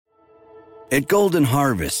At Golden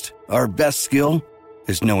Harvest, our best skill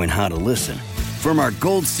is knowing how to listen. From our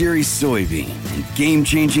Gold Series soybean and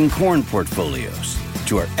game-changing corn portfolios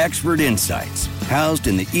to our expert insights housed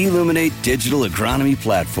in the Illuminate digital agronomy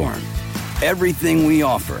platform, everything we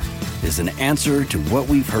offer is an answer to what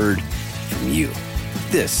we've heard from you.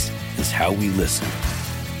 This is how we listen.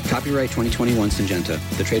 Copyright 2021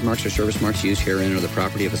 Syngenta. The trademarks or service marks used herein are the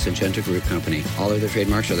property of a Syngenta Group company. All other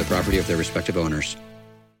trademarks are the property of their respective owners.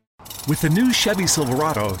 With the new Chevy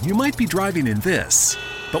Silverado, you might be driving in this.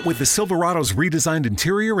 But with the Silverado's redesigned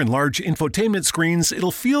interior and large infotainment screens, it'll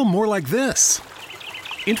feel more like this.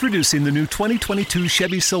 Introducing the new 2022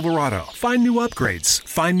 Chevy Silverado. Find new upgrades.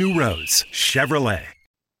 Find new roads. Chevrolet.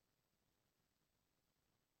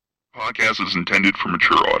 Podcast is intended for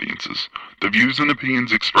mature audiences. The views and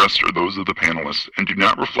opinions expressed are those of the panelists and do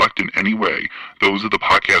not reflect in any way those of the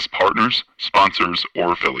podcast partners, sponsors,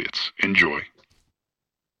 or affiliates. Enjoy.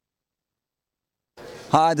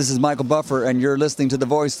 Hi, this is Michael Buffer, and you're listening to the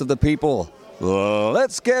voice of the people.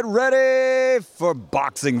 Let's get ready for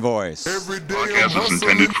Boxing Voice. Podcast is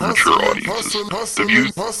intended for mature audiences. The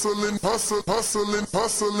views... Hustling.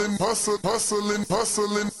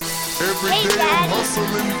 Hey,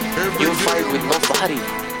 Daddy. You fight with nobody.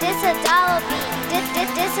 This a dollar beat.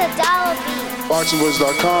 This a dollar beat.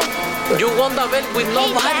 BoxingWords.com. You won the belt with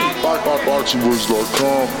nobody.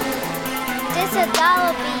 BoxingWords.com. This a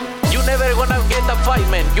dollar beat. You never gonna get a fight,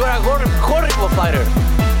 man. You're a horrible fighter.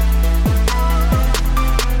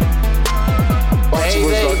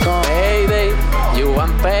 BoxingWords.com. Payday. You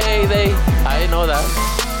want payday. I know that.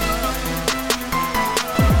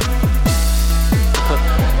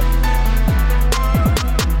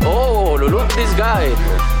 Oh, look this guy.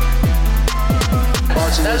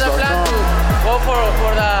 There's a plan to go for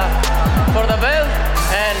the belt,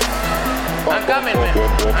 and I'm coming, man.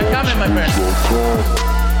 I'm coming, my friend.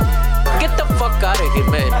 Get the fuck out of here,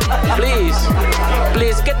 man. Please,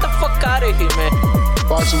 get the fuck out of here, man.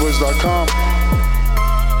 BoxingWords.com.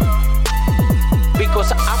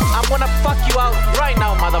 Because I'm gonna fuck you out right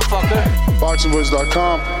now, motherfucker.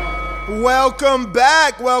 BoxingWords.com. Welcome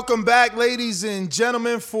back, ladies and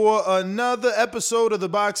gentlemen, for another episode of the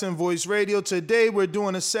Boxing Voice Radio. Today we're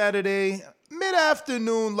doing a Saturday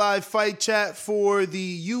mid-afternoon live fight chat for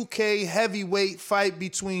the UK heavyweight fight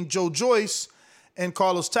between Joe Joyce and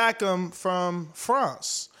Carlos Takam from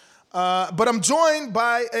France. But I'm joined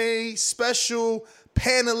by a special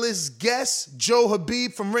panelist guest, Joe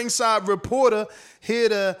Habib from Ringside Reporter, here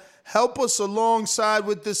to help us alongside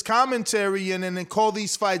with this commentary and then call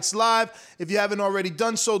these fights live. If you haven't already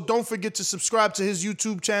done so, don't forget to subscribe to his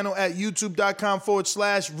YouTube channel at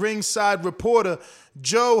youtube.com/Ringside Reporter.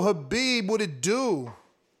 Joe Habib, what it do?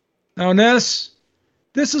 Now, Ness,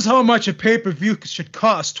 this is how much a pay-per-view should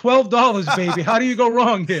cost. $12, baby. How do you go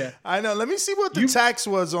wrong here? I know. Let me see what the tax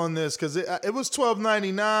was on this, because it was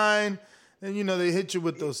 $12.99, and, you know, they hit you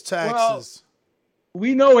with those taxes. Well,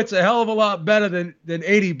 we know it's a hell of a lot better than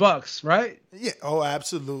 $80, right? Yeah. Oh,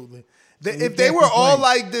 absolutely. If they were all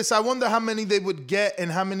like this, I wonder how many they would get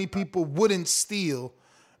and how many people wouldn't steal,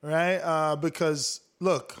 right? Because,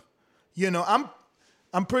 look, you know,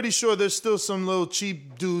 I'm pretty sure there's still some little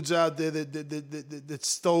cheap dudes out there that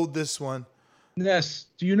stole this one. Yes.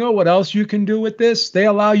 Do you know what else you can do with this? They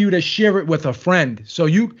allow you to share it with a friend. So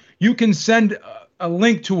you can send a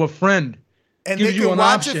link to a friend. And they can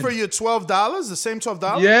watch it for your $12, the same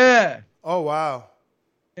 $12? Yeah. Oh, wow.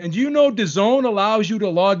 And do you know DAZN allows you to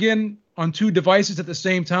log in on two devices at the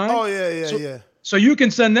same time? Oh, yeah. So you can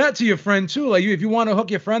send that to your friend too. Like if you want to hook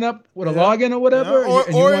your friend up with a login or whatever. Yeah.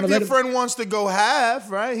 Or if your friend wants to go half,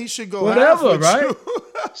 right? He should go half with right? you.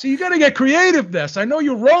 So you got to get creative, Ness. I know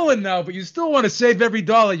you're rolling now, but you still want to save every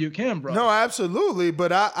dollar you can, bro. No, absolutely.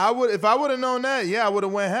 But I would, if I would have known that, I would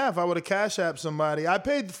have went half. I would have Cash App somebody. I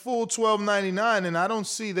paid the full $12.99, and I don't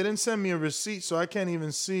see, they didn't send me a receipt, so I can't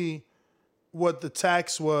even see what the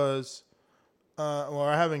tax was, or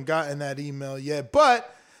I haven't gotten that email yet.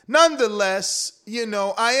 But nonetheless, you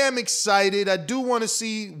know, I am excited. I do want to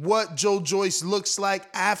see what Joe Joyce looks like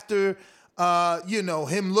after, you know,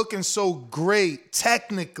 him looking so great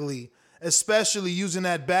technically, especially using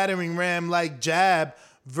that battering ram-like jab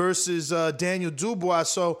versus Daniel Dubois.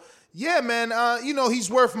 So, yeah, man, you know, he's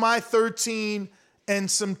worth my 13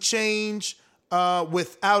 and some change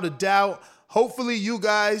without a doubt. Hopefully you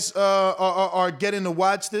guys are getting to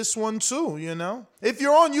watch this one too, you know? If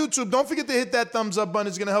you're on YouTube, don't forget to hit that thumbs up button.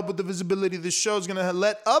 It's going to help with the visibility of the show. It's going to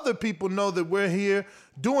let other people know that we're here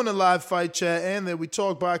doing a live fight chat and that we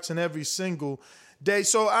talk boxing every single day.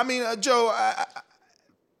 So, I mean, Joe,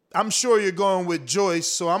 I'm sure you're going with Joyce,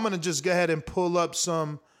 so I'm going to just go ahead and pull up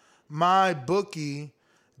some MyBookie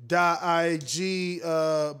 .ig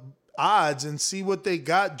odds and see what they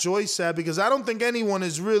got Joyce at, because I don't think anyone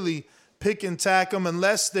is really picking Takam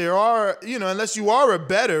unless you are a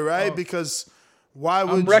better, right? Because why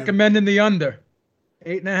would I'm recommending the under.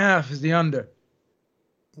 8.5 is the under.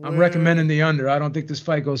 I'm recommending the under. I don't think this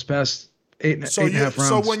fight goes past 8.5 rounds.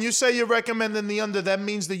 So when you say you're recommending the under, that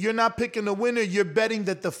means that you're not picking a winner. You're betting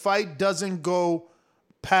that the fight doesn't go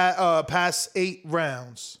past 8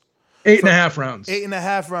 rounds. 8.5 rounds.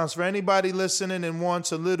 8.5 rounds. For anybody listening and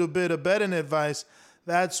wants a little bit of betting advice,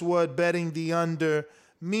 that's what betting the under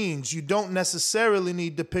means. You don't necessarily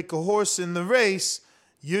need to pick a horse in the race.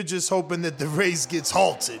 You're just hoping that the race gets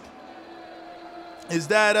halted. Is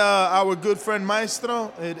that our good friend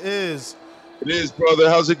Maestro? It is. It is, brother.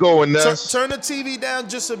 How's it going, Ness? Turn the TV down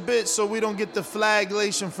just a bit so we don't get the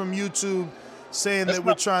flagellation from YouTube saying that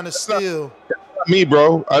we're trying to steal. That's not me,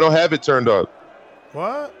 bro. I don't have it turned up.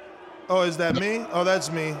 What? Oh, is that me? Oh,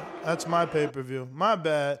 that's me. That's my pay-per-view. My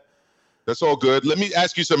bad. That's all good. Let me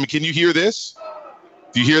ask you something. Can you hear this?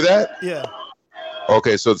 Do you hear that? Yeah.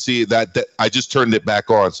 Okay, so see that I just turned it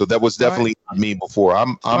back on, so that was definitely not me before.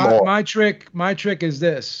 My trick is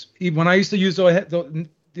this. When I used to use the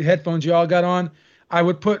headphones y'all got on, I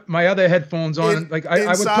would put my other headphones on. I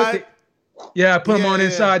would put them on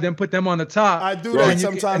inside, then put them on the top. I do that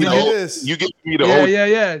sometimes like this. You get me to hold.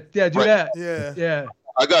 Yeah. Do that. Yeah.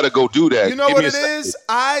 I gotta go do that. You know what it is?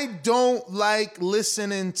 I don't like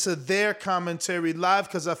listening to their commentary live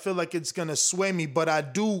because I feel like it's gonna sway me, but I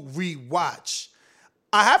do rewatch.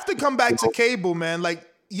 I have to come back to cable, man. Like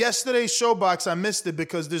yesterday's Showbox, I missed it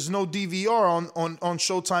because there's no DVR on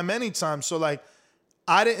Showtime anytime. So like,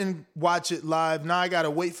 I didn't watch it live. Now I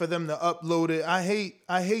gotta wait for them to upload it. I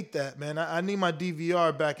hate that, man. I need my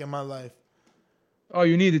DVR back in my life. Oh,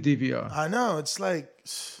 you need a DVR. I know. It's like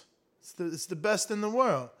it's the best in the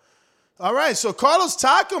world. All right, so Carlos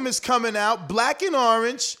Takam is coming out, black and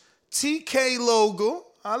orange, TK logo.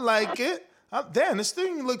 I like it. Damn, this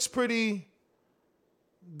thing looks pretty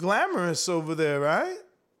glamorous over there, right?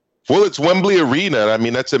 Well, it's Wembley Arena. I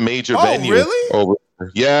mean, that's a major venue. Really?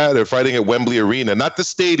 Yeah, they're fighting at Wembley Arena. Not the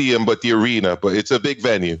stadium, but the arena. But it's a big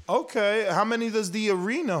venue. Okay. How many does the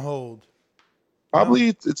arena hold? Probably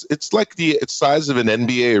it's like the size of an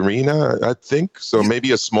NBA arena, I think. So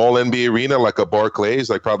maybe a small NBA arena like a Barclays,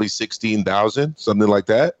 like probably 16,000, something like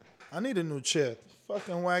that. I need a new chair.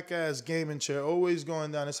 Fucking whack-ass gaming chair. Always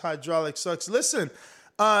going down. This hydraulic sucks. Listen,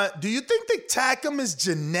 do you think that Takam is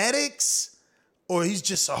genetics or he's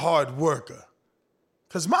just a hard worker?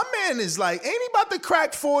 Because my man is like, ain't he about to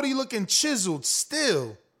crack 40 looking chiseled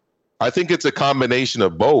still? I think it's a combination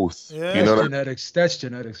of both. Yeah. You know That's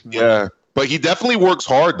genetics, man. Yeah. But he definitely works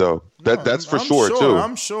hard, though. That's for sure, too.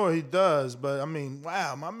 I'm sure he does. But, I mean,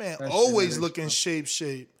 wow, my man always looking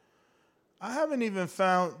shape. I haven't even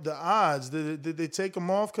found the odds. Did they take him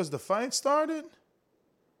off because the fight started?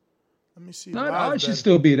 Let me see. No, odds should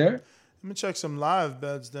still be there. Let me check some live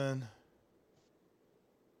bets then.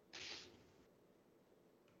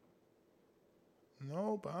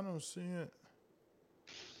 Nope, I don't see it.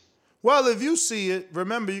 Well, if you see it,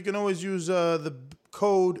 remember you can always use the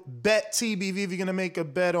code BETTBV if you're going to make a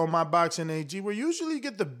bet on my boxing AG, where usually you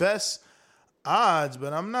get the best odds,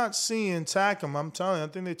 but I'm not seeing Takam. I'm telling you, I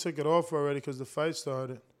think they took it off already because the fight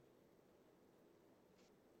started.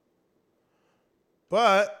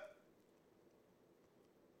 But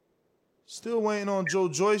still waiting on Joe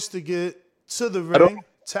Joyce to get to the ring.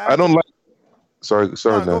 I don't like. Sorry.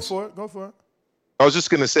 Go for it. I was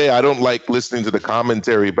just gonna say I don't like listening to the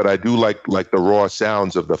commentary, but I do like the raw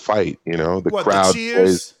sounds of the fight. You know, the crowd, the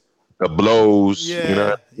cheers, the blows. Yeah, you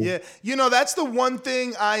know? Yeah. You know, that's the one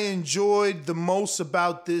thing I enjoyed the most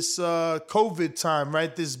about this COVID time,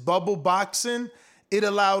 right? This bubble boxing. It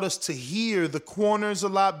allowed us to hear the corners a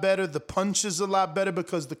lot better, the punches a lot better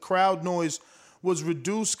because the crowd noise was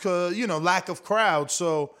reduced because, lack of crowd.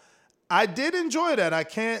 So I did enjoy that. I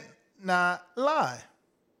can't not lie.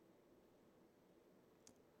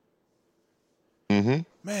 Mm-hmm.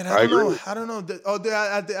 Man, I don't know.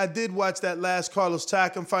 I did watch that last Carlos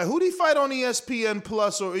Takam fight. Who did he fight on ESPN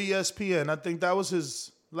Plus or ESPN? I think that was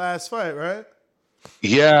his last fight, right?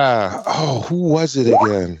 Yeah. Oh, who was it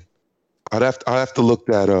again? I'll have to look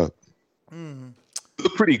that up. Mm.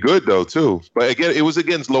 Looked pretty good though, too. But again, it was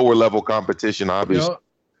against lower level competition, obviously.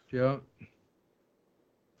 Yeah.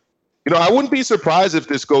 I wouldn't be surprised if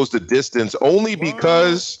this goes the distance, only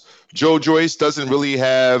because Joe Joyce doesn't really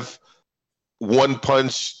have one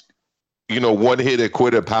punch, one hit a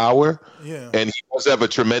quitter power. Yeah. And he does have a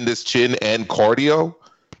tremendous chin and cardio.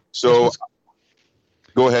 So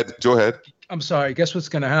go ahead. I'm sorry. Guess what's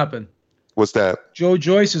going to happen? What's that? Joe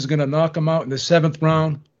Joyce is going to knock him out in the 7th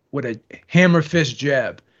round with a hammer fist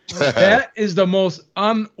jab. That is the most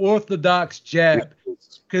unorthodox jab.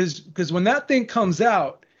 Because when that thing comes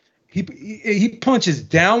out, he punches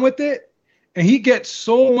down with it, and he gets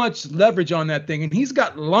so much leverage on that thing. And he's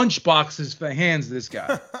got lunch boxes for hands, this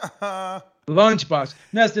guy. Lunchbox.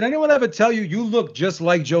 Ness, did anyone ever tell you look just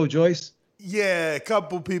like Joe Joyce? Yeah, a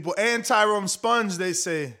couple people. And Tyrone Sponge, they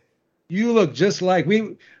say. You look just like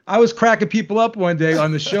I was cracking people up one day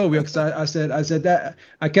on the show because I said that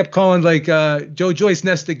I kept calling like Joe Joyce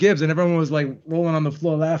Nesta Gibbs, and everyone was like rolling on the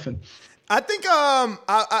floor laughing. I think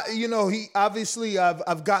he obviously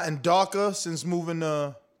I've gotten darker since moving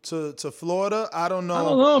to Florida. I don't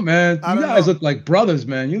know, man. You guys look like brothers,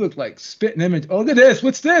 man. You look like spitting image. Oh, look at this.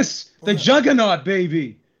 What's this? The Juggernaut,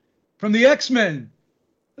 baby, from the X-Men.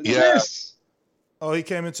 Look at this. Oh, he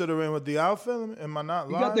came into the ring with the outfit. Am I not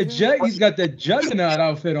lying? He's got the Juggernaut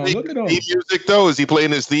outfit on. Look at him. Theme music though? Is he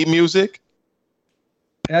playing his theme music?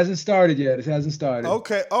 It hasn't started yet. It hasn't started.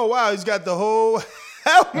 Okay. Oh wow, he's got the whole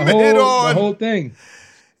helmet on. The whole thing.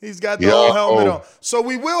 He's got the whole helmet on. So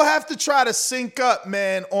we will have to try to sync up,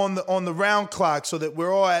 man, on the round clock so that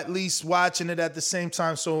we're all at least watching it at the same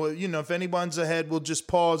time. So if anyone's ahead, we'll just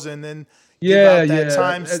pause and then.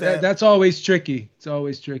 That's always tricky. It's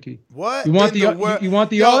always tricky. What? You want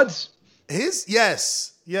the odds?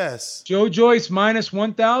 Yes. Joe Joyce minus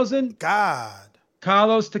 1,000. God.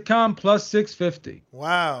 Carlos Takam plus 650.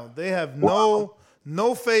 Wow. They have no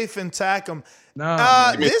faith in Takam.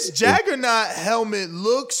 No. This Juggernaut helmet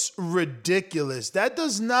looks ridiculous. That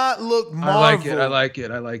does not look Marvel. I like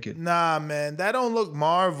it. Nah, man. That don't look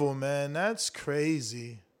Marvel, man. That's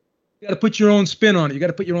crazy. You got to put your own spin on it. You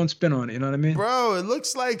know what I mean? Bro, it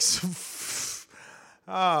looks like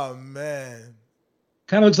oh, man.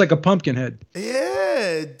 Kind of looks like a pumpkin head. Yeah,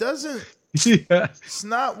 it doesn't. Yeah. It's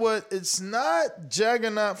not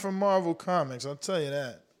Juggernaut from Marvel Comics. I'll tell you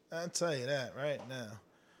that right now.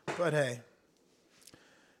 But hey,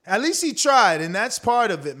 at least he tried, and that's part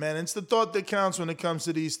of it, man. It's the thought that counts when it comes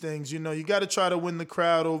to these things. You got to try to win the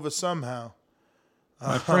crowd over somehow.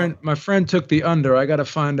 My friend took the under. I got to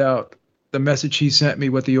find out the message he sent me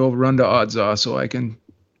what the over-under odds are so I can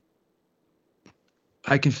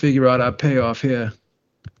figure out our payoff here.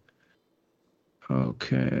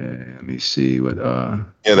 Okay, let me see what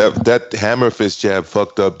that hammer fist jab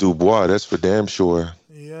fucked up Dubois. That's for damn sure.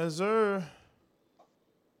 Yes, sir.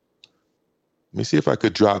 Let me see if I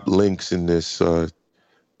could drop links in this the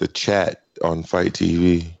chat on Fight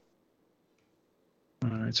TV. All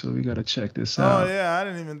right, so we got to check this out. Oh, yeah, I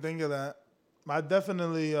didn't even think of that. I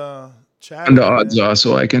definitely chat. And the odds are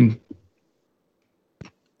so I can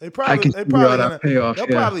probably payoff. They'll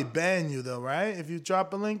probably ban you, though, right? If you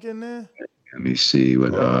drop a link in there? Let me see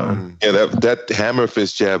what... that hammer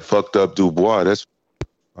fist jab fucked up Dubois. That's...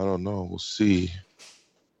 I don't know. We'll see.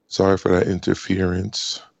 Sorry for that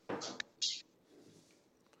interference.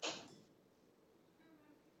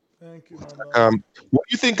 Thank you,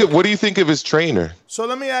 what do you think of his trainer? So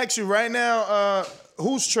let me ask you right now,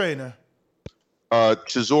 who's trainer?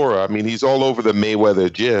 Chisora. I mean, he's all over the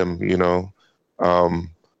Mayweather gym,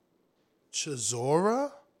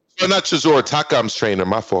 Chisora? No, not Chisora. Takam's trainer.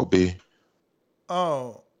 My fault, B.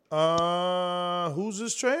 Oh, who's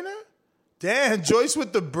his trainer? Damn, Joyce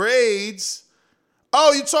with the braids.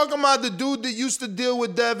 Oh, you talking about the dude that used to deal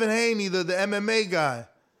with Devin Haney, the MMA guy?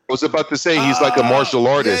 I was about to say he's like a martial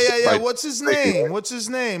artist. Yeah. What's his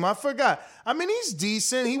name? I forgot. I mean, he's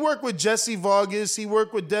decent. He worked with Jesse Vargas. He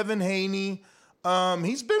worked with Devin Haney.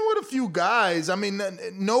 He's been with a few guys. I mean,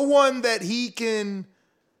 no one that he can,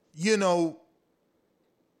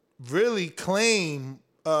 really claim.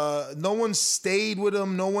 No one stayed with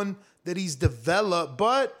him. No one that he's developed.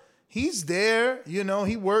 But he's there.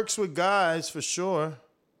 He works with guys for sure.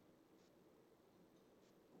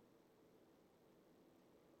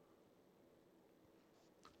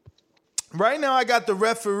 Right now, I got the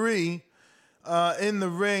referee in the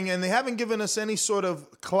ring, and they haven't given us any sort of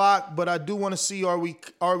clock. But I do want to see are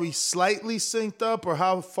we slightly synced up or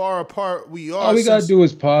how far apart we are. All we gotta do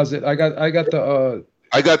is pause it. I got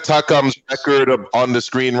Takam's record on the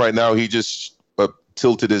screen right now. He just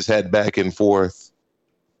tilted his head back and forth,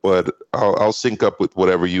 but I'll sync up with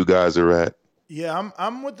whatever you guys are at. Yeah,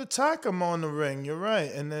 I'm with the Takam on the ring. You're right,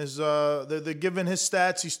 and there's they're giving his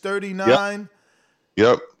stats. He's 39.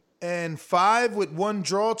 Yep. And 5 with 1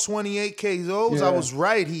 draw, 28 KOs. Yeah. I was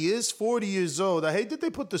right. He is 40 years old. I hate that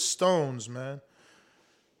they put the stones, man.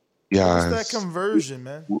 Yeah. What's that conversion,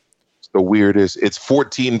 man? It's the weirdest. It's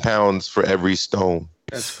 14 pounds for every stone.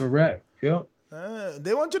 That's correct. Yep.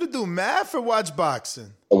 They want you to do math or watch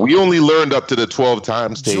boxing. We only learned up to the 12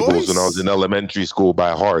 times tables when I was in elementary school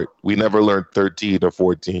by heart. We never learned 13 or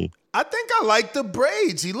 14. I think I like the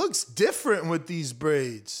braids. He looks different with these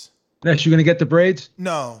braids. Ness, you gonna get the braids?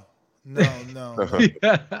 No. No.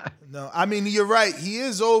 I mean, you're right. He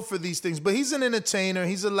is old for these things, but he's an entertainer.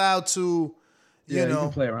 He's allowed to, you know, you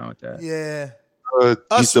can play around with that. Yeah.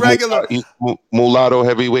 He's mulatto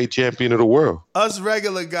heavyweight champion of the world. Us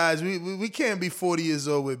regular guys, we can't be 40 years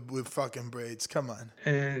old with fucking braids. Come on.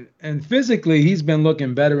 And physically, he's been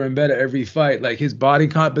looking better and better every fight. Like his body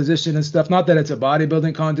composition and stuff. Not that it's a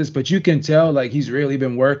bodybuilding contest, but you can tell like he's really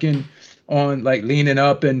been working on like leaning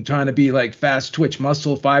up and trying to be like fast twitch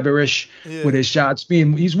muscle fiberish with his shot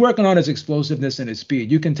speed. He's working on his explosiveness and his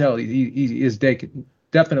speed. You can tell he is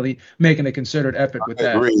definitely making a concerted effort with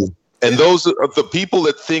that. Agree. And those are the people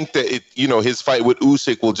that think that his fight with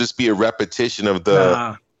Usyk will just be a repetition of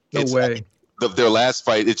no way of their last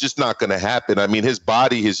fight. It's just not going to happen. I mean, his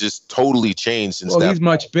body has just totally changed since that. He's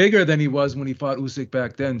much bigger than he was when he fought Usyk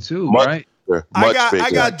back then too, right? I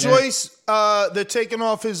got Joyce. They're taking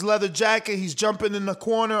off his leather jacket. He's jumping in the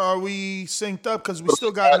corner. Are we synced up? Because we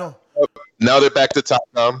still got no. Now they're back to top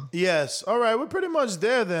down. Yes. All right. We're pretty much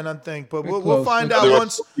there then, I think. But we'll find out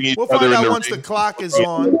once. We'll find out once the clock is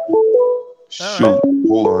on. Shoot. Right.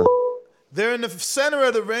 Hold on. They're in the center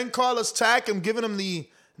of the ring. Carlos Takam giving him the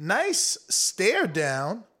nice stare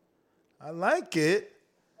down. I like it.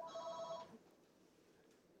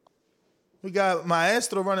 We got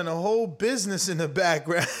Maestro running a whole business in the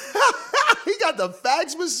background. He got the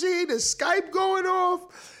fax machine, the Skype going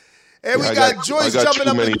off. And we got Joyce jumping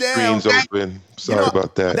up and down. Sorry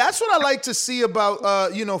about that. That's what I like to see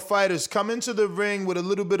about fighters come into the ring with a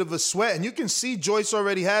little bit of a sweat, and you can see Joyce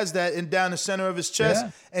already has that down the center of his chest,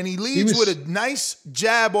 and he leads with a nice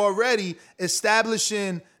jab already,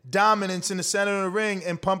 establishing dominance in the center of the ring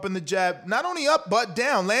and pumping the jab not only up but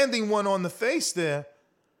down, landing one on the face there.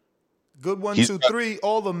 Good 1, 2, 3.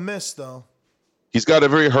 All the miss though. He's got a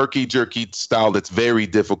very herky-jerky style that's very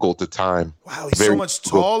difficult to time. Wow, he's so much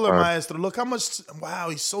taller, Maestro. Look how much. Wow,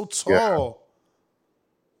 he's so tall.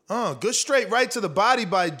 Yeah. Good straight right to the body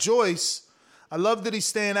by Joyce. I love that he's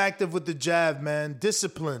staying active with the jab, man.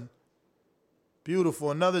 Discipline.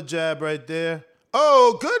 Beautiful. Another jab right there.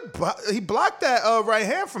 Oh, good. He blocked that right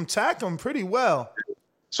hand from Takam pretty well.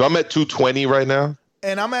 So I'm at 220 right now.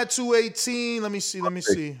 And I'm at 218. Let me see.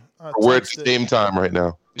 We're at the same time right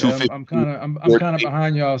now. Yeah, I'm kind of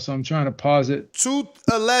behind y'all, so I'm trying to pause it.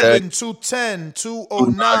 211, 210,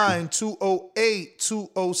 209, 208,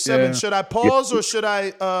 207. Yeah. Should I pause or should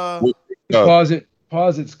I pause it?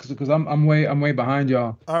 Pause it because I'm way behind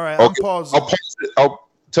y'all. All right, okay. I'm pausing. I'll pause it.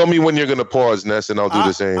 Tell me when you're gonna pause, Ness, and I'll do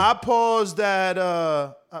the same. I paused at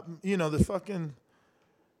the fucking.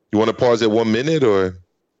 You want to pause at 1 minute or?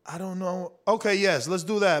 I don't know. Okay, yes, let's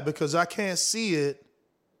do that because I can't see it.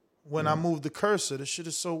 When I move the cursor, this shit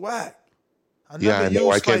is so whack. I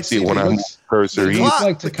know. I can't see it when I move the cursor.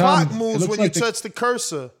 The clock moves when you touch the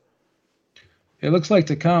cursor. It looks like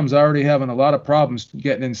Takam's already having a lot of problems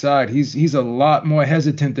getting inside. He's a lot more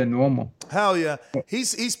hesitant than normal. Hell yeah.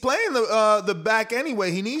 He's playing the back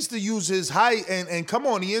anyway. He needs to use his height and come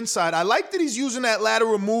on the inside. I like that he's using that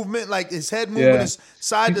lateral movement, like his head movement is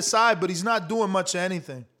side to side, but he's not doing much of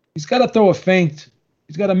anything. He's got to throw a feint.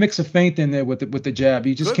 He's got to mix a feint in there with the jab.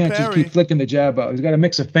 He just can't just keep flicking the jab out. He's got to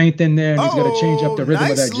mix a feint in there, and he's got to change up the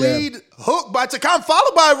rhythm of that jab. Nice lead hook by Takam,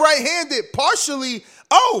 followed by right-handed, partially.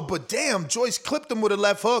 Oh, but damn, Joyce clipped him with a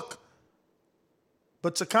left hook.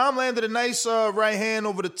 But Takam landed a nice right hand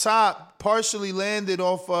over the top, partially landed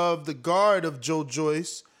off of the guard of Joe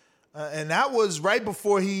Joyce. And that was right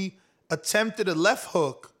before he attempted a left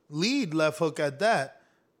hook, lead left hook at that.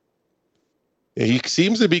 Yeah, he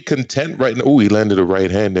seems to be content right now. Oh, he landed a right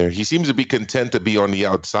hand there. He seems to be content to be on the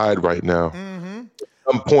outside right now. Mm-hmm. At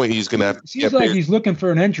some point, he's going to have to Seems like he's looking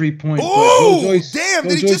for an entry point. Oh, damn.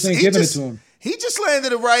 He just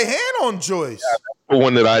landed a right hand on Joyce. Yeah, that's the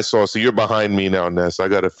one that I saw. So you're behind me now, Ness. I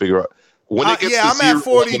got to figure out. When it gets to I'm zero, at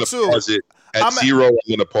 42. At zero, I'm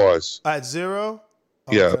going to pause. At 0?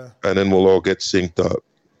 Okay. Yeah, and then we'll all get synced up.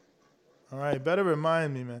 All right, better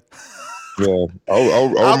remind me, man. Yeah, I'll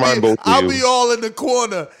remind both of you. I'll be all in the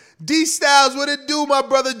corner. D Styles, what it do, my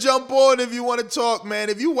brother? Jump on if you want to talk, man.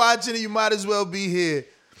 If you watching it, you might as well be here.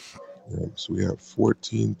 Yeah, so we have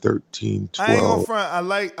 14, 13, 12. I ain't gonna front.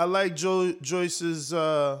 I like Joyce's.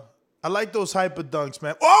 I like those hyper dunks,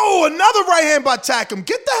 man. Oh, another right hand by Takam.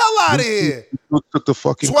 Get the hell out of here. Took the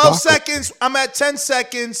fucking 12 seconds. I'm at 10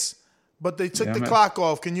 seconds, but they took the clock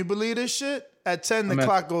off. Can you believe this shit? At 10, the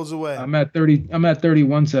clock goes away. I'm at 30. I'm at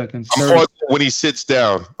 31 seconds. I'm pausing when he sits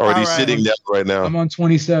down, or he's sitting down right now. I'm on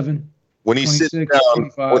 27. When he sits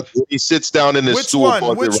down, when he sits down in his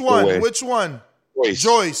stool. Which one?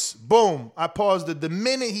 Joyce. Boom. I paused it the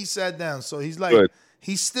minute he sat down. So he's like,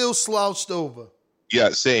 he's still slouched over. Yeah,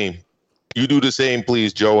 same. You do the same,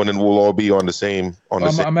 please, Joe, and then we'll all be on the same.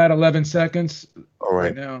 I'm at 11 seconds. All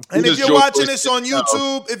right. Now. And if you're watching this on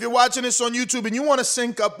YouTube, and you want to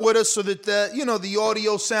sync up with us so that the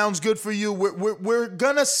audio sounds good for you, we're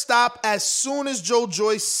gonna stop as soon as Joe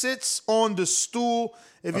Joyce sits on the stool.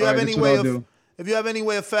 If you have any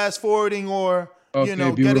way of fast forwarding or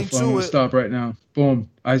getting to it, stop right now. Boom.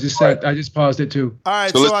 I just paused it too. All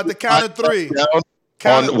right. So at the count of 3.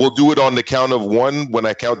 We'll do it on the count of 1 when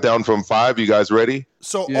I count down from 5. You guys ready?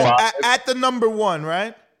 So at the number 1,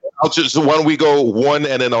 right? So when we go 1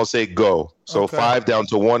 and then I'll say go. So 5 down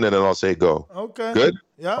to 1 and then I'll say go. Okay. Good?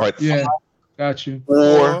 Yeah. All right. Yeah. Got you.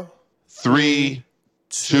 4, 3,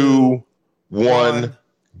 2, 1,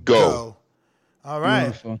 go. All right.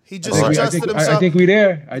 Beautiful. He just adjusted himself. I think we're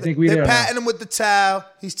there. They're patting him with the towel.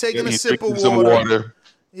 He's taking a sip of water.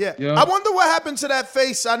 Yeah. I wonder what happened to that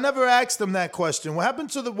face. I never asked him that question. What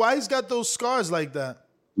happened to why he's got those scars like that?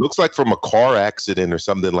 Looks like from a car accident or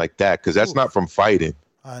something like that, because that's not from fighting.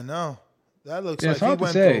 I know. That looks like he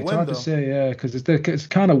went through a window. It's hard to say, yeah, because it's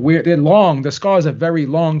kind of weird. They're long. The scars are very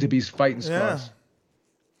long to be fighting scars.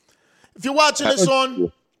 If you're watching this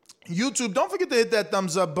on YouTube, don't forget to hit that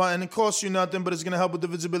thumbs up button. It costs you nothing, but it's going to help with the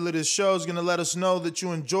visibility of the show. It's going to let us know that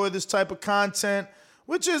you enjoy this type of content,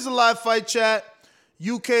 which is a live fight chat.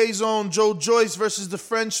 UK's own Joe Joyce versus the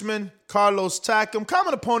Frenchman, Carlos Takam.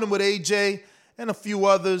 Common opponent with AJ and a few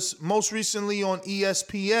others. Most recently on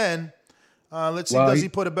ESPN. Let's see, does he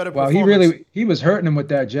put a better performance? He was hurting him with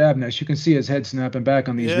that jab. Now you can see his head snapping back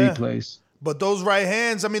on these replays. But those right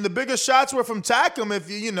hands, I mean, the bigger shots were from Takam. If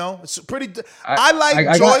it's pretty. Joyce.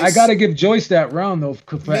 I got to give Joyce that round though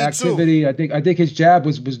for activity. Too. I think his jab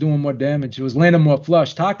was doing more damage. It was landing more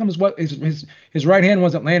flush. Takam's his right hand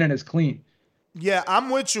wasn't landing as clean. Yeah, I'm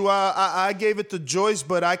with you. I gave it to Joyce,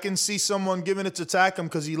 but I can see someone giving it to Takam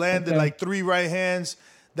because he landed like 3 right hands.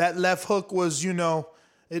 That left hook was,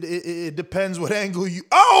 it depends what angle you.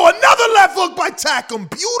 Oh, another left hook by Takam.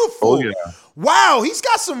 Beautiful. Oh, yeah. Wow, he's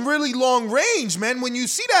got some really long range, man. When you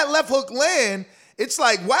see that left hook land, it's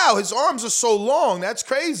like, wow, his arms are so long. That's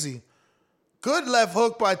crazy. Good left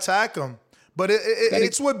hook by Takam. But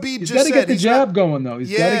it's what Beeb just said. He's got to get the jab going, though.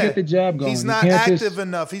 He's got to get the jab going. He's not active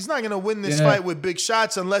enough. He's not going to win this fight with big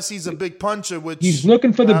shots unless he's a big puncher, which he's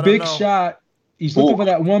looking for the big shot. He's looking for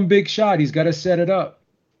that one big shot. He's got to set it up.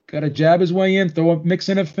 Got to jab his way in, mix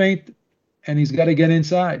in a feint, and he's got to get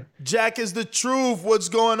inside. Jack is the truth. What's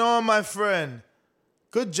going on, my friend?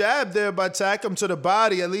 Good jab there by Takam to the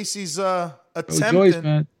body. At least he's attempting. Joyce,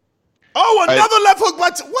 man. Oh, another left hook by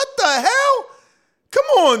what the hell? Come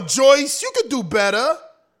on, Joyce. You could do better.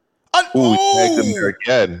 Tagged him there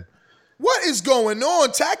again. What is going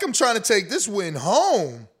on? Takam trying to take this win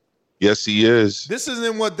home. Yes, he is. This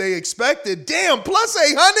isn't what they expected. Damn, plus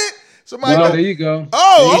 800. There you go.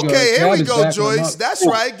 Oh, okay. Here we go, Joyce. That's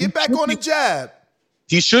right. Get back on the jab.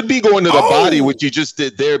 He should be going to the body, which you just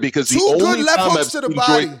did there, because the only time I've seen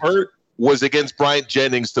Joyce hurt was against Bryant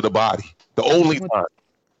Jennings to the body. The only time.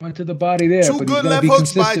 Went to the body there. Two good left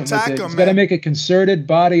hooks by Takam. He's got to make a concerted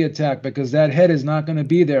body attack because that head is not going to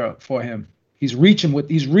be there for him. He's reaching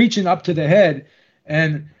up to the head,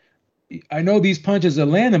 and I know these punches are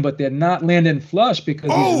landing, but they're not landing flush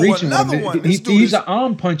because he's reaching them. These are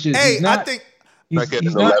arm punches. Hey, he's not, I think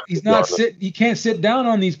he's not he can't sit down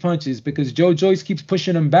on these punches because Joe Joyce keeps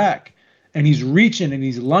pushing him back. And he's reaching and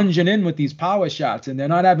he's lunging in with these power shots, and they're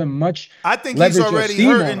not having much. I think he's already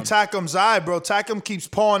hurting Takam's eye, bro. Takam keeps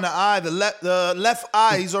pawing the eye, the left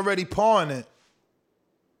eye. He's already pawing it.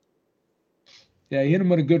 Yeah, he hit him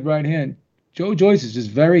with a good right hand. Joe Joyce is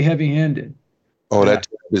just very heavy-handed. Oh, that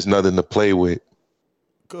is nothing to play with.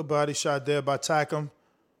 Good body shot there by Takam.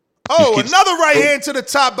 Oh, another right hand to the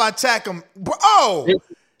top by Takam. Oh.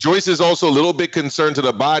 Joyce is also a little bit concerned to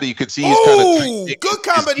the body. You could see he's kind of good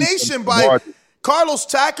combination by Carlos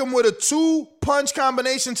Takam with a 2-punch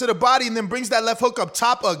combination to the body and then brings that left hook up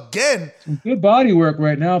top again. Some good body work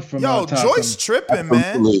right now from Joyce tripping,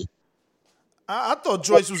 man. I thought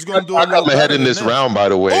Joyce was going to do I got my head in this round, by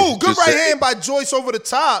the way. Oh, good right hand by Joyce over the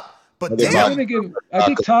top. But damn. I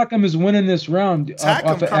think Takam is winning this round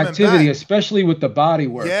off of activity, especially with the body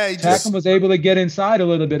work. Yeah, Takam was able to get inside a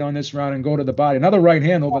little bit on this round and go to the body. Another right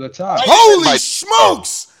hand over the top. Holy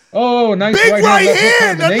smokes! Oh, nice big right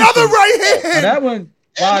hand. Another right hand. That one,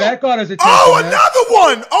 wow, that got his attention. Oh,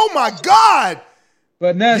 another one. Oh, my God.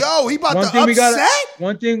 But Ness, yo, he about to upset.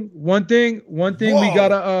 One thing we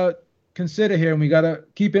gotta consider here, and we gotta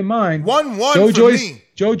keep in mind. 1-1 for me.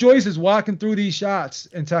 Joe Joyce is walking through these shots,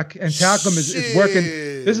 and Takam is working.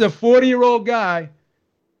 This is a 40-year-old guy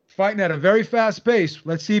fighting at a very fast pace.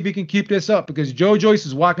 Let's see if he can keep this up, because Joe Joyce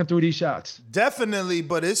is walking through these shots. Definitely,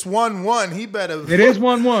 but it's 1-1. He better. It is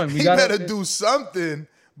 1-1. He better do something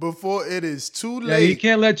before it is too late. Yeah, you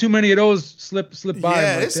can't let too many of those slip by.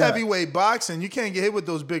 Yeah, it's heavyweight boxing. You can't get hit with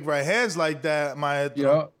those big right hands like that,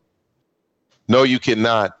 Maestro. No, you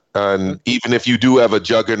cannot. Even if you do have a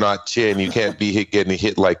juggernaut chin, you can't be getting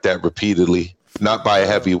hit like that repeatedly. Not by a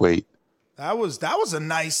heavyweight. That was a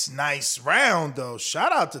nice round though.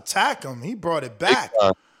 Shout out to Takam. He brought it back.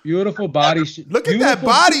 Beautiful body. Look at that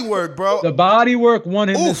body work, bro. The body work won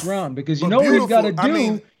him this round, because you know what he's got to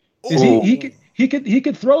do is he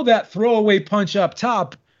could throw that throwaway punch up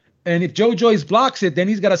top, and if Joe Joyce blocks it, then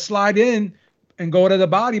he's got to slide in and go to the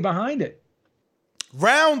body behind it.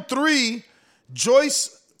 Round 3,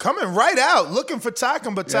 Joyce coming right out, looking for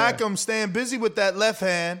Takam, but Takam staying busy with that left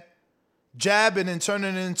hand, jabbing and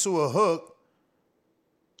turning it into a hook.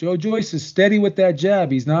 Joe Joyce is steady with that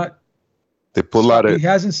jab. He's not. They pull out. He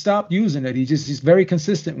hasn't stopped using it. He's very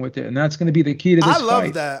consistent with it, and that's going to be the key to this fight. I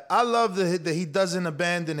love that. I love that he doesn't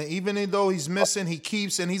abandon it, even though he's missing. He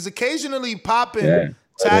keeps, and he's occasionally popping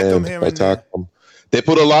Takam here and there. They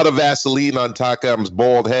put a lot of Vaseline on Takam's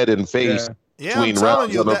bald head and face. Yeah, I'm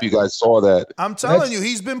telling you. I don't know if you guys saw that. I'm telling you,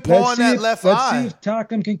 he's been pawing that left eye. Let's see if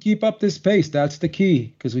Takam can keep up this pace. That's the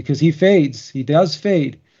key, because he fades. He does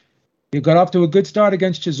fade. He got off to a good start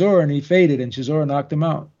against Chisora, and he faded, and Chisora knocked him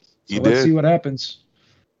out. So let's see what happens.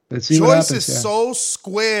 Joyce is so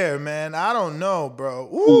square, man. I don't know, bro.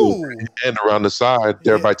 Ooh. And around the side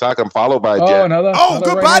there by Takam, followed by Jet. Another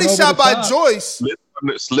good right body shot by Joyce.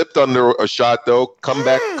 Slipped under a shot, though.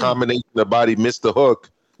 Comeback combination, the body missed the hook.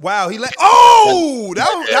 Wow,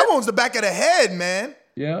 that one's the back of the head, man.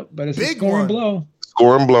 Yeah, but it's a scoring blow.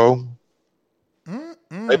 Scoring blow.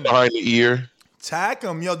 Right behind the ear.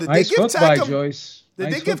 Takam, yo, did nice they give hook Takam? By Joyce. Did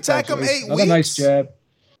nice they give Takam 8 weeks? Another nice jab.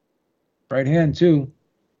 Right hand too.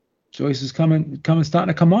 Joyce is starting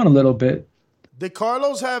to come on a little bit. Did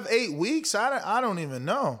Carlos have 8 weeks? I don't even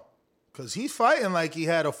know, because he's fighting like he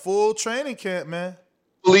had a full training camp, man. I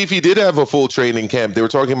believe he did have a full training camp. They were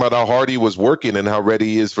talking about how hard he was working and how ready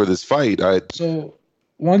he is for this fight. So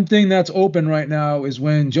one thing that's open right now is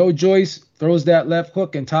when Joe Joyce throws that left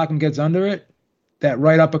hook and Takam gets under it, that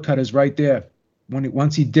right uppercut is right there.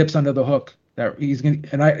 Once he dips under the hook, that he's gonna.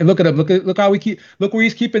 And I look at him. Look how look where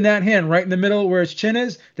he's keeping that hand right in the middle where his chin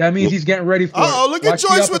is. That means he's getting ready for it. Look at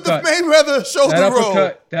Joyce with the Mayweather shoulder roll.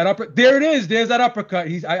 There it is. There's that uppercut.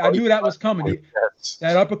 I knew that was coming.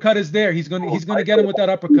 That uppercut is there. He's gonna get him with that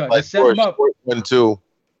uppercut. He set him up. 1-2.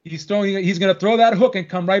 He's gonna throw that hook and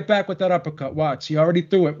come right back with that uppercut. Watch. He already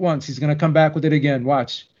threw it once. He's gonna come back with it again.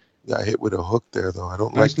 Watch. Got hit with a hook there, though. I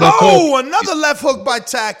don't like that. Oh, another left hook by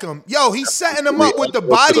Takam. Yo, he's setting him up with the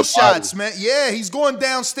body shots, man. Yeah, he's going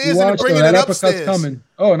downstairs and bringing it upstairs. Coming.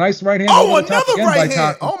 Oh, nice right hand. Oh, another right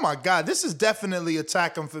hand. Oh, my God. This is definitely a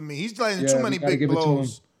Takam for me. He's landing too many big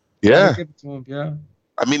blows. Yeah. Give it to him. Yeah.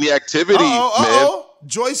 I mean, the activity, man.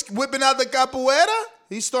 Joyce whipping out the capoeira.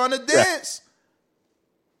 He's starting to dance.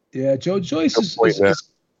 Yeah, Joe Joyce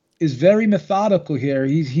is very methodical here.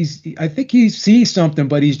 I think he sees something,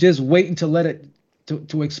 but he's just waiting to let it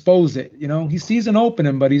to expose it. You know, he sees an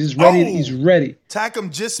opening, but he's just ready. He's ready.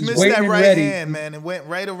 Takam just missed that right hand, man. It went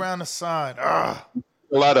right around the side. A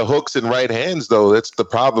lot of hooks and right hands, though. That's the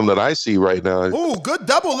problem that I see right now. Ooh, good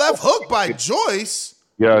double left hook by Joyce.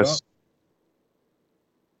 Yes.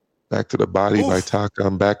 Back to the body by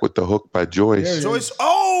Takam. Back with the hook by Joyce. Joyce.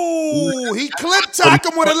 Oh, he clipped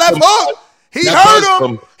Takam with a left hook. He heard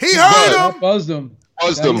him. He heard him. Buzzed him.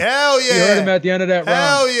 Hell yeah. He heard him at the end of that round.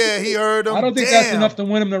 Hell yeah, he heard him. I don't think that's enough to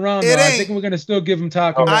win him the round, though. I think we're going to still give him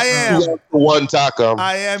Takam. I am. 2-1 Takam.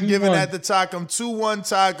 I am giving that to Takam. 2-1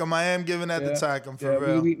 Takam. I am giving that to Takam, for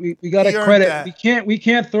real. We got to credit. We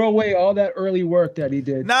can't throw away all that early work that he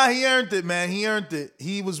did. Nah, he earned it, man. He earned it.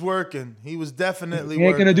 He was working. He was definitely working. He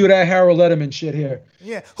ain't going to do that Harold Letterman shit here.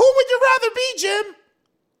 Yeah. Who would you rather be, Jim?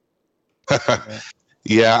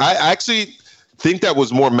 Yeah, I actually think that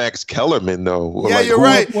was more Max Kellerman, though. Yeah, you're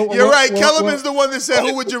right. You're right. Kellerman's the one that said,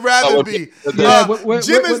 "Who would you rather be?"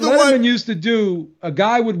 Jim is the one. Letterman used to do. A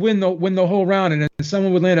guy would win the whole round, and then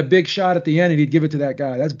someone would land a big shot at the end, and he'd give it to that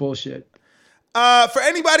guy. That's bullshit. For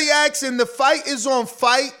anybody asking, the fight is on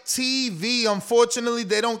Fight TV. Unfortunately,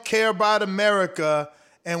 they don't care about America,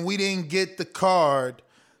 and we didn't get the card.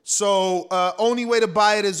 So only way to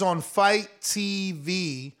buy it is on Fight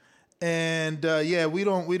TV. And we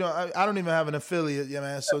don't. I don't even have an affiliate,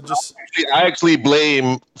 man. So just I actually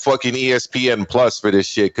blame fucking ESPN Plus for this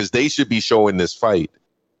shit because they should be showing this fight.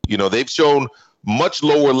 You know, they've shown much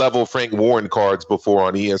lower level Frank Warren cards before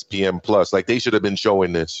on ESPN Plus. Like they should have been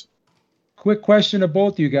showing this. Quick question to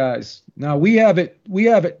both you guys. Now we have it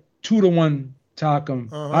 2-1 Takam.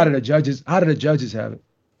 How do the judges have it?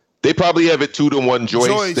 They probably have it 2-1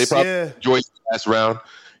 Joyce. They probably Joyce last round.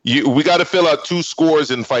 We got to fill out 2 scores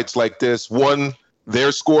in fights like this. One, their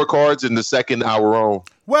scorecards, and the second, our own.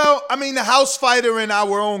 Well, I mean, the house fighter in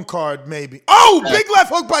our own card, maybe. Oh, big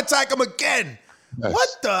left hook by Takam again. Yes. What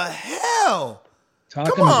the hell?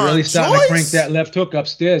 Takam's really starting to crank that left hook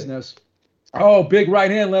upstairs, Ness. Oh, big right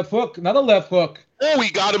hand left hook. Another left hook. Oh, he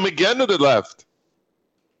got him again to the left.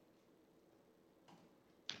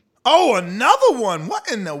 Oh, another one.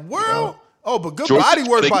 What in the world? Oh, but good body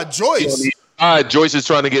work by Joyce. Joyce is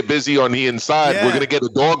trying to get busy on the inside. Yeah. We're going to get a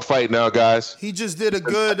dog fight now, guys. He just did a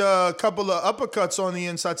good couple of uppercuts on the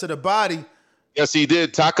inside to the body. Yes, he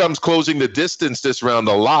did. Takam's closing the distance this round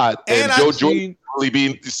a lot. And Joe Joyce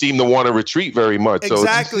really seemed to want to retreat very much.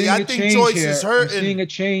 Exactly. So I think Joyce is hurting. I'm seeing a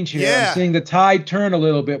change here. Yeah. I'm seeing the tide turn a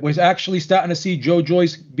little bit. We're actually starting to see Joe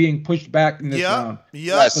Joyce being pushed back in this round.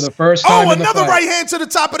 Yes. For the first time in the another fight. right hand to the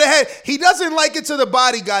top of the head. He doesn't like it to the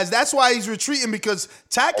body, guys. That's why he's retreating, because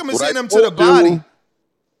Takam is hitting him to the body.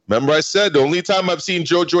 Remember I said the only time I've seen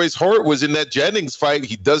Joe Joyce hurt was in that Jennings fight.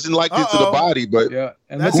 He doesn't like it to the body, but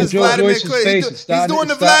and that's his Vladimir Klitschko. He's doing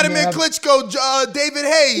the Vladimir Klitschko, David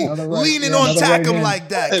Haye, leaning on Takam like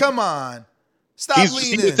that. Come on. Stop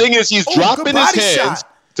leaning. The thing is, he's dropping his hands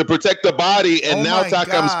to protect the body, and now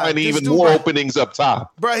Takam's finding even more openings up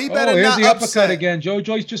top. Bro, he better here's not the upset. uppercut again. Joe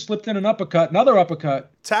Joyce just slipped in an uppercut. Another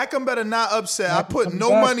uppercut. Takam better not upset. I put no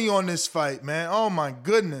money on this fight, man. Oh, my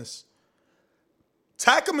goodness.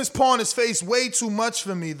 Takam is pawing his face way too much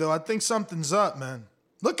for me, though. I think something's up, man.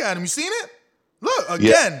 Look at him. You seen it? Look,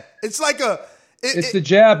 again. Yeah. It's like it's the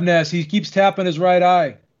jab, Ness. He keeps tapping his right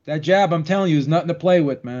eye. That jab, I'm telling you, is nothing to play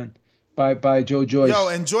with, man, by Joe Joyce. Yo,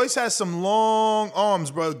 and Joyce has some long arms,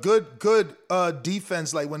 bro. Good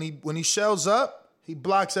defense. Like, when he shells up, he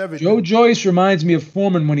blocks everything. Joe Joyce reminds me of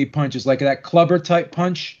Foreman when he punches, like that clubber-type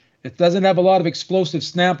punch. It doesn't have a lot of explosive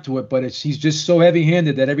snap to it, but he's just so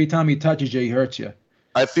heavy-handed that every time he touches you, he hurts you.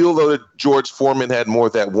 I feel though that George Foreman had more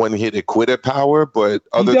of that one-hit acquitter power, but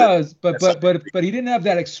but he didn't have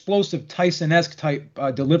that explosive Tyson-esque type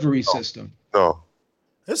delivery system. No.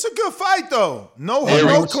 It's a good fight though. No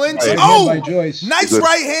clinching. Nice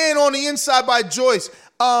right hand on the inside by Joyce.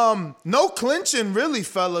 No clinching really,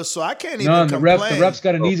 fellas. So I can't even complain. The ref's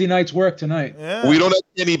got an easy night's work tonight. Yeah. We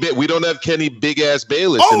don't have Kenny Big Ass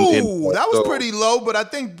Bayless. That was pretty low, but I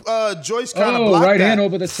think Joyce kind of blocked right that. hand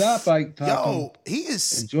over the top. Yo, he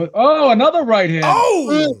is. Another right hand.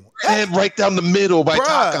 And right down the middle by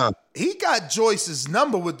Takam. He got Joyce's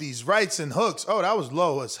number with these rights and hooks. Oh, that was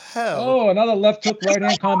low as hell. Oh, another left hook right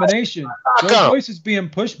hand combination. Joe Joyce is being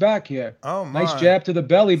pushed back here. Oh, my. Nice jab to the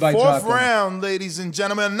belly by Takam. Fourth round, ladies and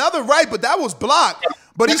gentlemen. Another right, but that was blocked.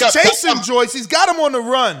 But he's chasing Joyce. He's got him on the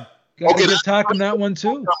run. Got to give Takam that one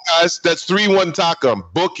too. Guys, that's 3-1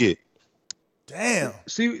 Takam. Book it. Damn.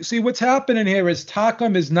 See what's happening here is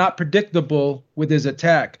Takam is not predictable with his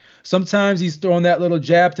attack. Sometimes he's throwing that little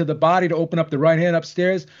jab to the body to open up the right hand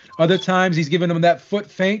upstairs. Other times he's giving him that foot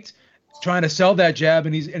feint, trying to sell that jab,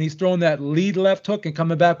 and he's throwing that lead left hook and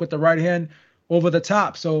coming back with the right hand over the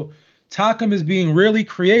top. So Takam is being really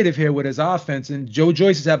creative here with his offense, and Joe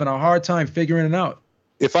Joyce is having a hard time figuring it out.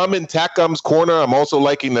 If I'm in Takam's corner, I'm also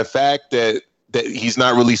liking the fact that he's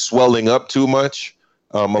not really swelling up too much.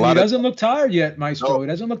 He doesn't look tired yet, Maestro. No. He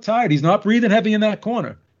doesn't look tired. He's not breathing heavy in that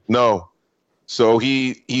corner. No. So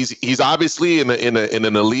he's obviously in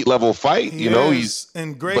an elite level fight. He's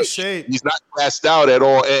in great shape. He's not gassed out at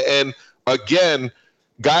all. And again,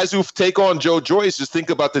 guys who take on Joe Joyce, just think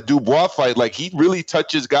about the Dubois fight. Like, he really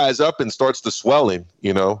touches guys up and starts to swelling.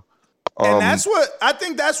 And that's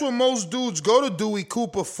what most dudes go to Dewey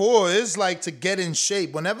Cooper for, is like to get in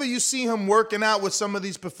shape. Whenever you see him working out with some of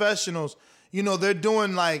these professionals, they're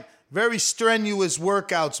doing like very strenuous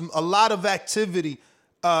workouts, a lot of activity.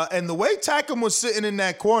 And the way Takam was sitting in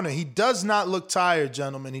that corner, he does not look tired,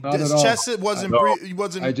 gentlemen. His chest wasn't pumping.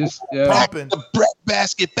 The bread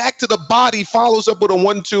basket back to the body, follows up with a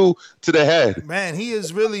 1-2 to the head. Man, he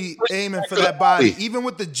is really aiming for that body. Even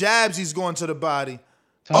with the jabs, he's going to the body.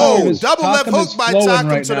 Double left hook by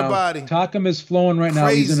Takam to the body. Takam is flowing right now.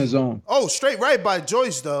 He's in his zone. Oh, straight right by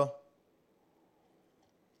Joyce, though.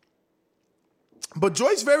 But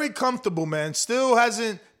Joyce very comfortable, man. Still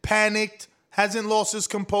hasn't panicked, hasn't lost his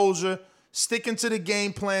composure. sticking to the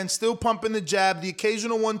game plan, still pumping the jab, the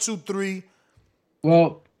occasional 1-2-3.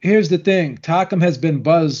 Well, here's the thing. Takam has been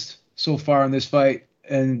buzzed so far in this fight,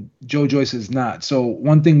 and Joe Joyce is not. So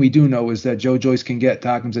one thing we do know is that Joe Joyce can get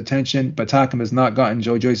Takam's attention, but Takam has not gotten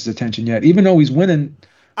Joe Joyce's attention yet, even though he's winning.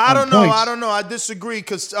 I don't know. I disagree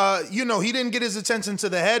because, he didn't get his attention to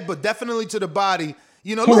the head, but definitely to the body.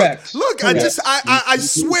 Correct. Look. Correct. I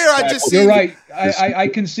swear I just You're right. I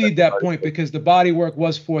concede that point because the body work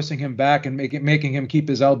was forcing him back and making him keep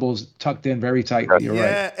his elbows tucked in very tightly. You're right.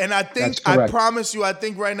 Yeah, and I promise you, I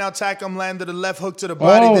think right now Takam landed a left hook to the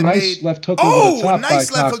body. Oh, nice left hook over the top nice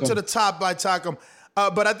by left Takam. hook to the top by Takam.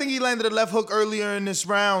 But I think he landed a left hook earlier in this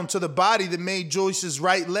round to the body that made Joyce's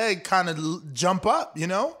right leg kind of jump up,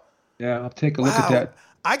 Yeah, I'll take a look at that.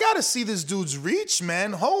 I got to see this dude's reach,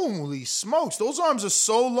 man. Holy smokes. Those arms are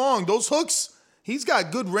so long. Those hooks, he's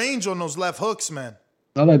got good range on those left hooks, man.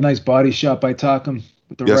 Another nice body shot by Takam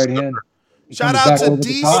with the right hand. Shout out to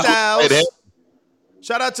D-Styles.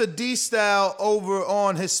 Shout out to D-Style over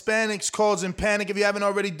on Hispanics Calls in Panic. If you haven't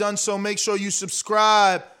already done so, make sure you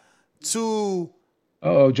subscribe to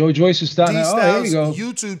Joe Joyce is starting. Here we go.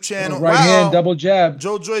 YouTube channel. Right hand double jab.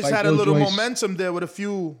 Joe Joyce had a little momentum there with a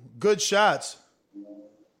few good shots.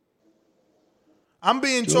 I'm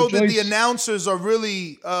being told that the announcers are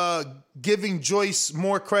really giving Joyce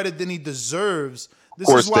more credit than he deserves. Of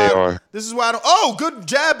course they are. This is why I don't. Good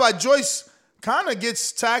jab by Joyce. Kind of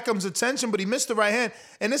gets Takam's attention, but he missed the right hand.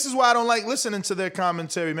 And this is why I don't like listening to their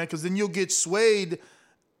commentary, man, because then you'll get swayed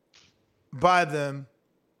by them.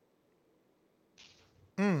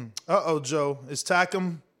 Joe. Is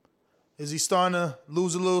Takam, is he starting to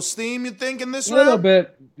lose a little steam, you think, in this round? A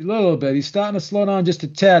little bit. He's starting to slow down just a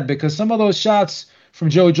tad because some of those shots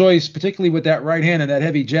from Joe Joyce, particularly with that right hand and that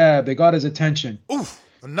heavy jab, they got his attention. Oof,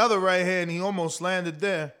 another right hand. He almost landed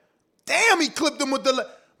there. Damn, he clipped him with the...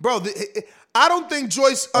 Bro, I don't think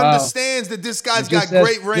Joyce understands that this guy's got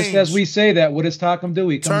great range. Just as we say that, what does Takam do?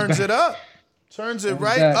 He turns it up. Turns it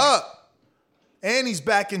right up. And he's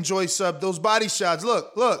backing Joyce up. Those body shots.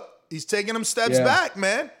 Look. He's taking them steps back,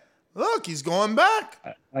 man. Look, he's going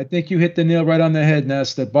back. I think you hit the nail right on the head,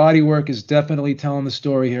 Ness. The body work is definitely telling the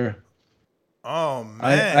story here. Oh,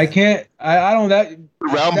 man. That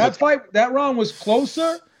round was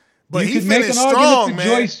closer. But you he could make an strong, argument to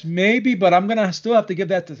man. Joyce, maybe, but I'm going to still have to give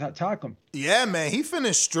that to Takam. Yeah, man. He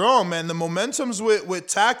finished strong, man. The momentum's with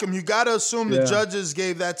Takam. You got to assume the judges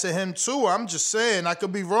gave that to him, too. I'm just saying. I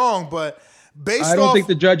could be wrong, but I don't think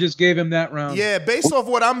the judges gave him that round. Yeah, based off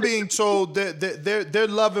what I'm being told, they're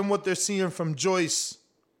loving what they're seeing from Joyce.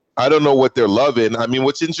 I don't know what they're loving. I mean,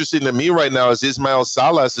 what's interesting to me right now is Ismael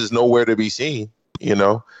Salas is nowhere to be seen.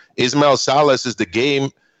 Ismael Salas is the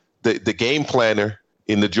game planner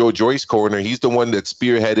in the Joe Joyce corner. He's the one that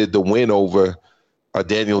spearheaded the win over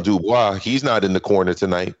Daniel Dubois. He's not in the corner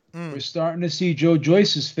tonight. We're starting to see Joe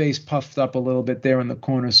Joyce's face puffed up a little bit there in the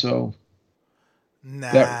corner. So,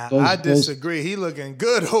 I disagree. He looking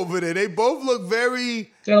good over there. They both look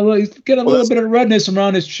very. Got a little bit of redness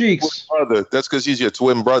around his cheeks. Brother, that's because he's your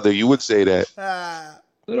twin brother. You would say that.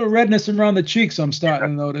 Little redness around the cheeks. I'm starting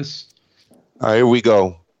to notice. All right, here we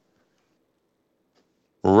go.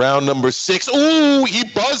 Round number 6. Ooh, he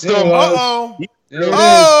buzzed him.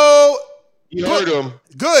 He hurt him.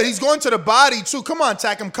 Good. He's going to the body, too. Come on,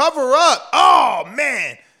 Takam. Cover up. Oh,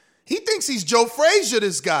 man. He thinks he's Joe Frazier,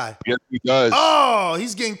 this guy. Yes, he does. Oh,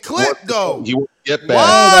 he's getting clipped, though. He won't get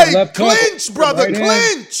back. Why? Clinch, brother. Right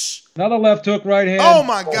clinch. Another left hook, right hand. Oh,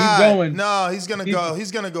 my God. He's going. No, he's going to go.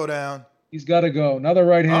 He's going to go down. He's got to go. Another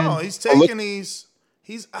right hand. Oh, he's taking these.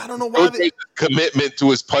 I don't know why. Commitment to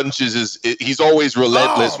his punches he's always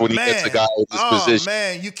relentless when he gets a guy in this position. Oh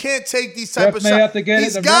man, you can't take these type of shots.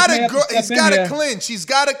 He's got to clinch. He's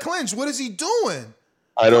got to clinch. What is he doing?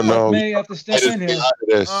 I don't know. May have to step in here.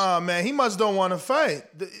 Oh man, he must don't want to fight.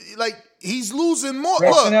 Like he's losing more.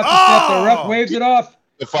 Look, the ref waves it off.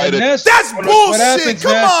 That's bullshit.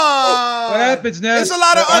 Come on. What happens, Ness? There's a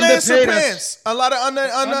lot of unanswered pants. A lot of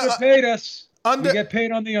underpaid us. We get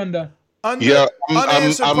paid on the under. I'm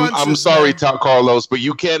sorry, Carlos, but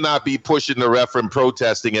you cannot be pushing the ref and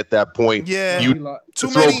protesting at that point. Yeah, you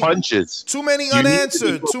throw punches. Too many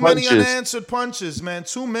unanswered punches, man.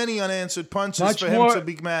 Too many unanswered punches for him to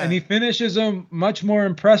be mad. And he finishes them much more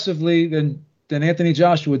impressively than Anthony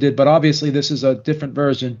Joshua did. But obviously, this is a different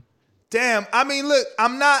version. Damn. I mean, look,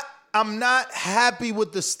 I'm not happy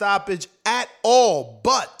with the stoppage at all.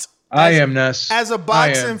 But I am, Ness. As a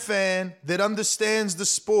boxing fan that understands the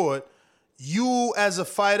sport. You, as a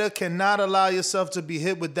fighter, cannot allow yourself to be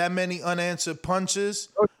hit with that many unanswered punches.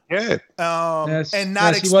 can't. And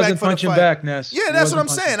not expect he wasn't for the punching fight. back, Ness. Yeah, He that's what I'm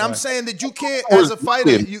wasn't saying. punching I'm back. saying that you can't, as a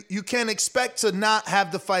fighter, you can't expect to not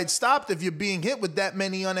have the fight stopped if you're being hit with that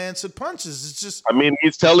many unanswered punches. It's just. I mean,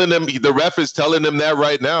 he's telling them. The ref is telling him that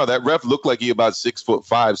right now. That ref looked like he about 6'5",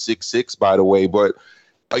 6'6", by the way. But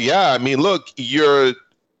yeah, I mean, look, you're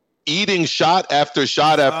eating shot after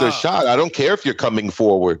shot after shot. I don't care if you're coming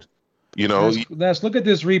forward. You know, Ness, look at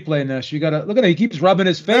this replay, Ness. You gotta look at it. He keeps rubbing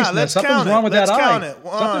his face. Ness. Something's wrong with that eye.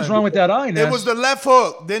 Something's wrong with that eye, Ness. It was the left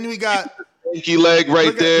hook. Then we got stinky leg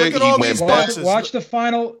right there. Look at all these punches. Watch the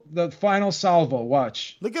final salvo.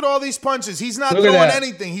 Watch. Look at all these punches. He's not throwing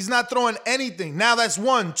anything. He's not throwing anything. Now that's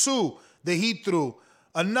 1, 2 that he threw.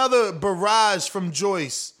 Another barrage from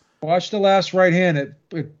Joyce. Watch the last right hand.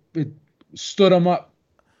 It stood him up.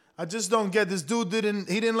 I just don't get this dude.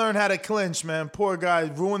 Didn't learn how to clinch, man. Poor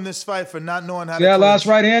guy ruined this fight for not knowing how to clinch. That last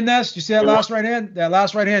right hand, Ness? You see that last right hand? That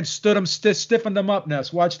last right hand stood him, stiffened him up,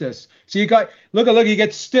 Ness. Watch this. See, look, he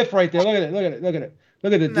gets stiff right there. Look at it. Look at it. The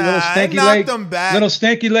little stanky leg. Him back. Little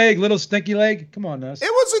stinky leg. Come on, Ness.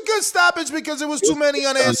 It was a good stoppage because it was too many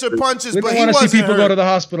unanswered punches. We don't want to see people go to the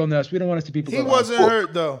hospital, Ness. We don't want to see people go to the hospital. He wasn't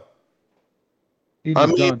hurt, though. He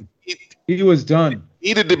was done. He was done.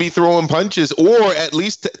 Needed to be throwing punches or at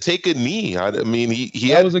least take a knee. I mean,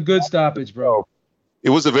 that was a good stoppage, bro. It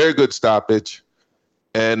was a very good stoppage.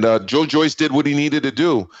 And Joe Joyce did what he needed to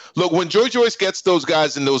do. Look, when Joe Joyce gets those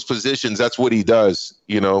guys in those positions, that's what he does.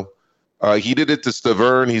 You know, he did it to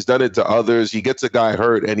Stavern. He's done it to others. He gets a guy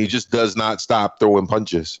hurt, and he just does not stop throwing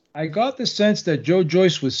punches. I got the sense that Joe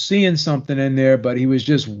Joyce was seeing something in there, but he was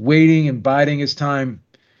just waiting and biding his time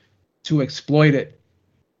to exploit it.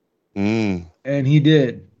 And he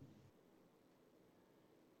did.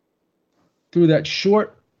 Through that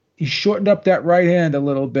he shortened up that right hand a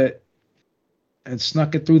little bit and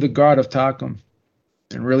snuck it through the guard of Takam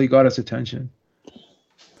and really got his attention.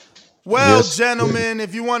 Well, gentlemen,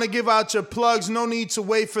 if you want to give out your plugs, no need to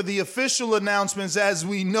wait for the official announcements as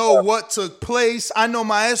we know what took place. I know,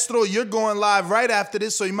 Maestro, you're going live right after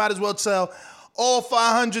this, so you might as well tell all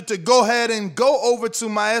 500 to go ahead and go over to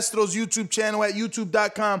Maestro's YouTube channel at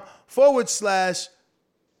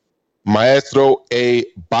youtube.com/Maestro A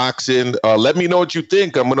Boxing. Let me know what you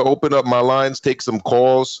think. I'm going to open up my lines, take some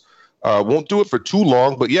calls. Won't do it for too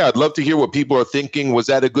long, but yeah, I'd love to hear what people are thinking. Was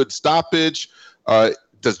that a good stoppage?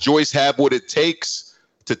 Does Joyce have what it takes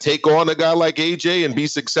to take on a guy like AJ and be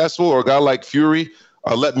successful, or a guy like Fury?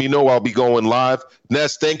 Let me know. I'll be going live.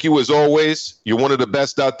 Ness, thank you as always. You're one of the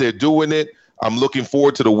best out there doing it. I'm looking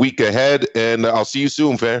forward to the week ahead, and I'll see you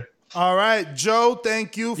soon, fam. All right, Joe,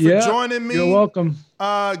 thank you for joining me. You're welcome.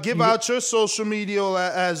 Give out your social media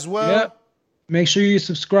as well. Yeah. Make sure you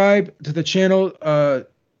subscribe to the channel,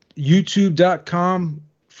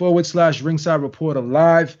 youtube.com/Ringside Reporter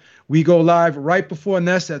Live. We go live right before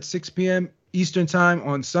Ness at 6 p.m. Eastern Time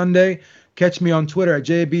on Sunday. Catch me on Twitter at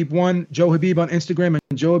JHabib1, Joe Habib on Instagram,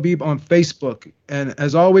 and Joe Habib on Facebook. And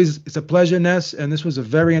as always, it's a pleasure, Ness. And this was a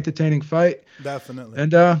very entertaining fight. Definitely.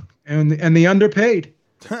 And the underpaid.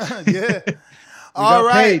 Yeah. All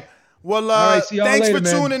right. Paid. Well, thanks for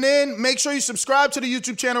tuning in. Make sure you subscribe to the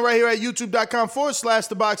YouTube channel right here at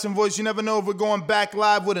youtube.com/The Boxing Voice. You never know if we're going back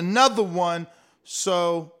live with another one.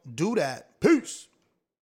 So do that. Peace.